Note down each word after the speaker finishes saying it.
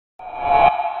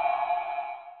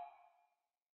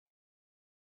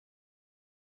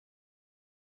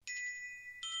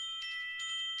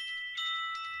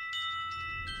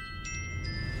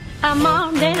I'm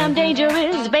armed and I'm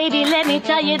dangerous, baby, let me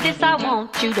tell you this, I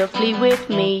want you to flee with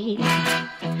me.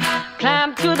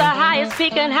 Climb to the highest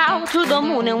peak and how to the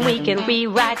moon and we can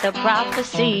rewrite the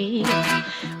prophecy.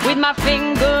 With my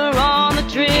finger on the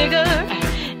trigger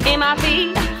and my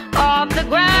feet off the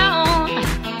ground.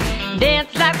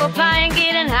 Dance like we're flying,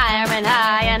 getting higher and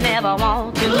higher, never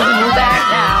want to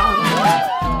back down.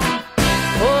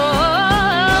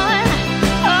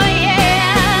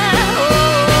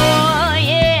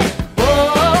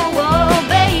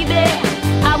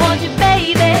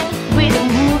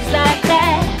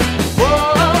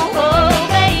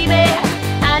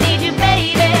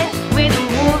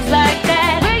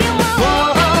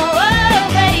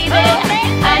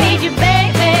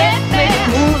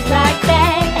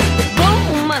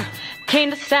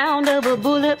 Sound of a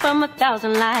bullet from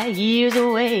 1,000 light years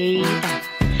away.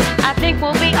 I think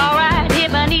we'll be alright here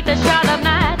beneath the shroud of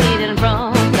night, hidden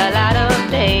from